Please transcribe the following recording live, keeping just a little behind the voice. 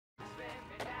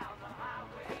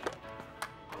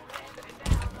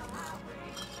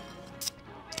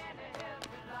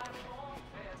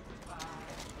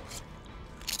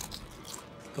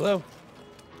Hello?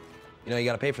 You know you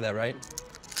gotta pay for that, right?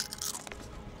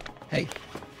 Hey,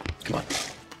 come on.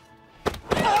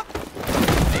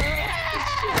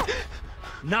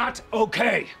 Not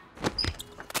okay.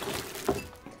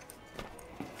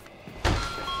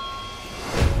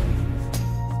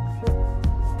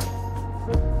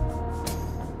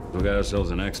 We got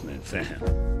ourselves an X-Men fan.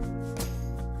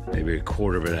 Maybe a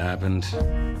quarter of it happened,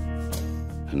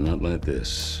 and not like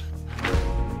this.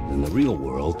 In the real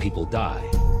world, people die.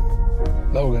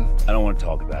 Logan. I don't want to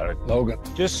talk about it. Logan.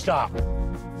 Just stop.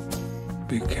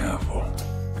 Be careful.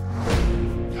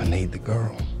 I need the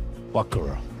girl. What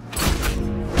girl?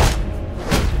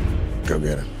 Go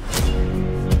get her.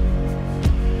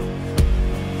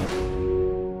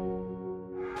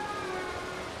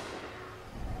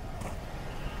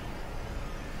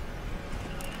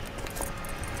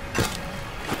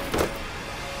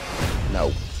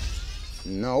 No.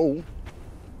 No.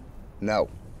 No.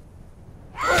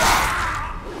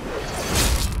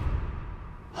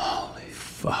 Holy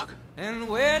fuck. And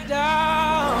we're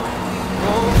down.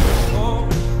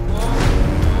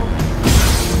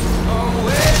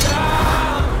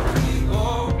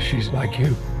 She's like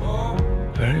you.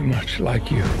 Very much like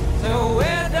you. So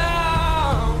we're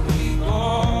down.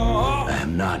 I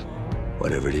am not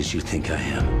whatever it is you think I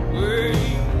am.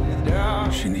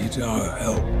 She needs our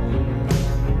help.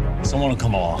 Someone will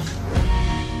come along.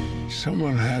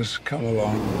 Someone has come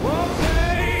along.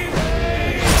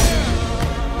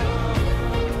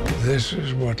 This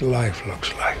is what life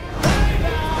looks like.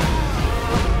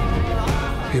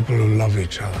 People who love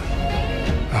each other.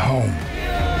 A home.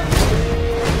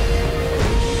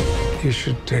 You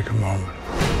should take a moment.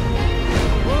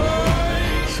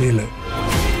 Feel it.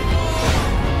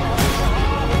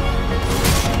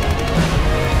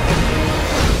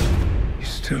 You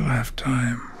still have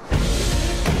time.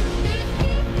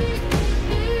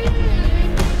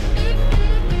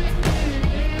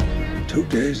 Two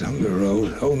days on the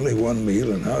road, only one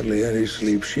meal and hardly any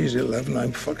sleep. She's 11,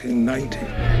 I'm fucking 90.